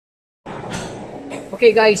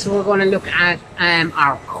Okay guys, so we're going to look at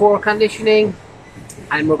our core conditioning,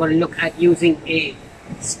 and we're going to look at using a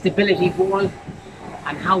stability ball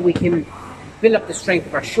and how we can build up the strength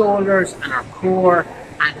of our shoulders and our core,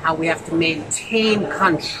 and how we have to maintain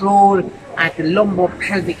control at the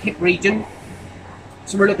lumbo-pelvic-hip region.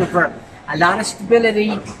 So we're looking for a lot of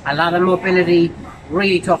stability, a lot of mobility,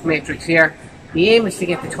 really tough matrix here. The aim is to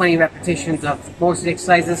get to 20 repetitions of most of the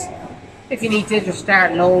exercises. If you need to, just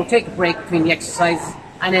start low, take a break between the exercises,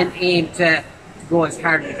 and then aim to go as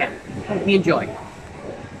hard as you can. Hope you enjoy.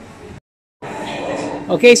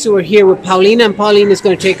 Okay, so we're here with Paulina, and Paulina is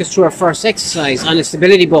going to take us through our first exercise on a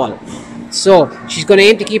stability ball. So she's going to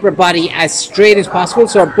aim to keep her body as straight as possible.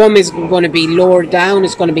 So her bum is going to be lowered down,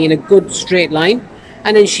 it's going to be in a good straight line,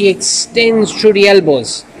 and then she extends through the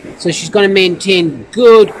elbows. So she's going to maintain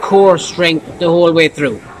good core strength the whole way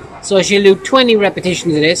through. So she'll do 20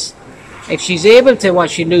 repetitions of this. If she's able to,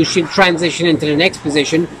 what she'll do, she'll transition into the next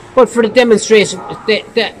position. But for the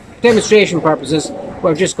demonstration purposes,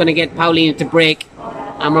 we're just going to get Paulina to break,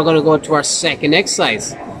 and we're going to go to our second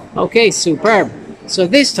exercise. Okay, superb. So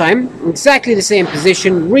this time, exactly the same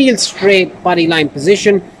position, real straight body line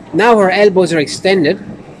position. Now her elbows are extended.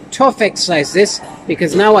 Tough exercise this,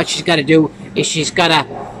 because now what she's got to do is she's got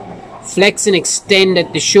to flex and extend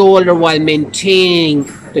at the shoulder while maintaining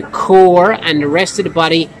the core and the rest of the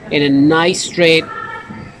body in a nice straight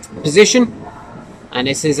position. And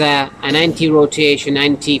this is an anti-rotation,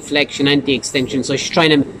 anti-flexion, anti-extension. So she's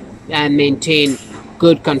trying to maintain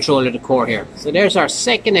good control of the core here. So there's our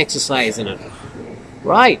second exercise in it.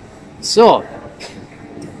 Right, so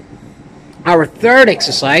our third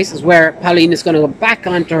exercise is where Paulina is going to go back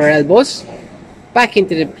onto her elbows, back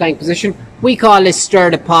into the plank position. We call this stir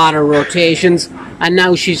the pot or rotations, and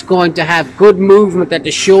now she's going to have good movement at the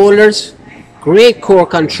shoulders, great core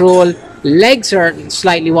control, legs are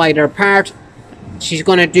slightly wider apart. She's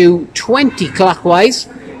going to do 20 clockwise.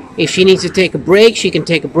 If she needs to take a break, she can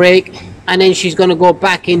take a break, and then she's going to go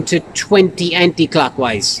back into 20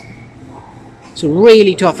 anti-clockwise. So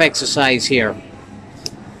really tough exercise here.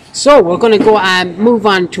 So we're going to go and move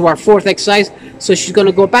on to our fourth exercise. So she's going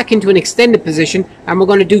to go back into an extended position, and we're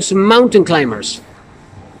going to do some mountain climbers.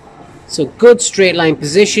 So good straight line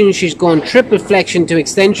position. She's going triple flexion to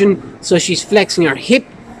extension. So she's flexing her hip,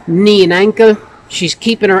 knee and ankle. She's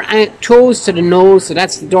keeping her toes to the nose. So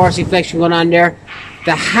that's the dorsiflexion going on there.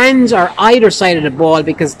 The hands are either side of the ball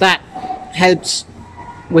because that helps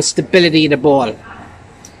with stability of the ball.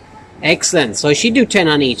 Excellent. So she do 10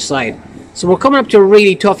 on each side. So we're coming up to a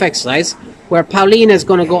really tough exercise where Paulina is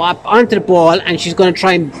going to go up onto the ball, and she's going to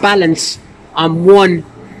try and balance on one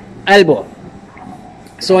elbow.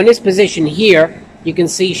 So in this position here, you can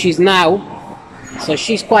see she's now, so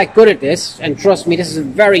she's quite good at this, and trust me, this is a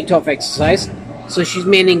very tough exercise. So she's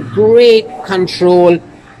maintaining great control.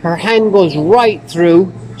 Her hand goes right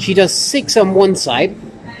through. She does 6 on one side.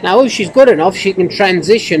 Now if she's good enough, she can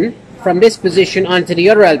transition from this position onto the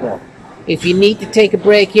other elbow. If you need to take a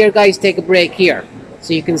break here, guys, take a break here.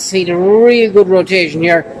 So you can see the real good rotation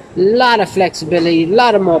here. A lot of flexibility, a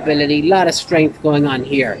lot of mobility, a lot of strength going on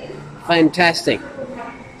here. Fantastic.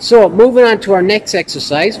 So moving on to our next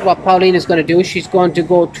exercise, what Paulina is going to do is she's going to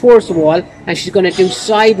go towards the wall, and she's going to do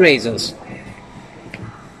side raises.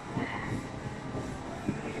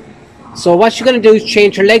 So what she's going to do is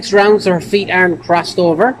change her legs around so her feet aren't crossed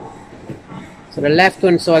over. So the left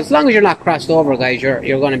one, so as long as you're not crossed over, guys, you're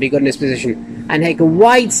going to be good in this position. And take a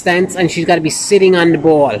wide stance, and she's got to be sitting on the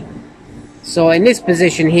ball. So in this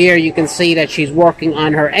position here, you can see that she's working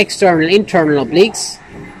on her external, internal obliques.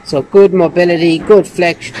 So good mobility, good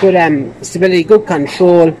flex, good stability, good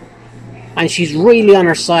control. And she's really on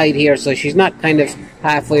her side here, so she's not kind of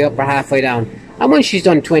halfway up or halfway down. And once she's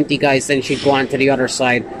done 20, guys, then she'll go on to the other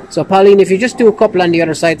side. So Pauline, if you just do a couple on the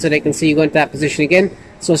other side so they can see you go into that position again.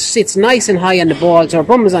 So sits nice and high on the ball, so her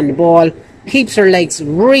bum is on the ball, keeps her legs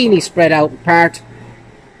really spread out apart,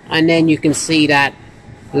 and then you can see that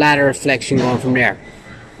lateral flexion going from there.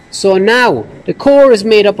 So now, the core is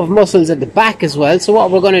made up of muscles at the back as well, so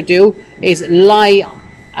what we're going to do is lie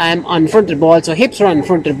on front of the ball, so hips are on the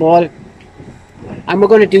front of the ball, and we're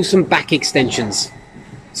going to do some back extensions.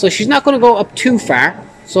 So she's not going to go up too far,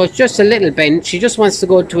 so it's just a little bend. She just wants to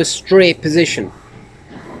go to a straight position.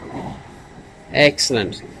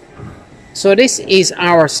 Excellent. So this is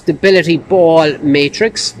our stability ball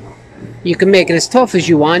matrix. You can make it as tough as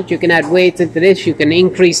you want. You can add weights into this. You can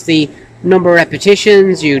increase the number of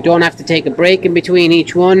repetitions. You don't have to take a break in between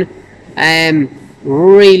each one.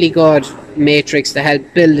 Really good matrix to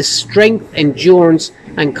help build the strength, endurance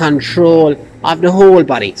and control of the whole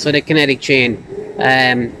body, so the kinetic chain.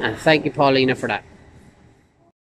 And thank you, Paulina, for that.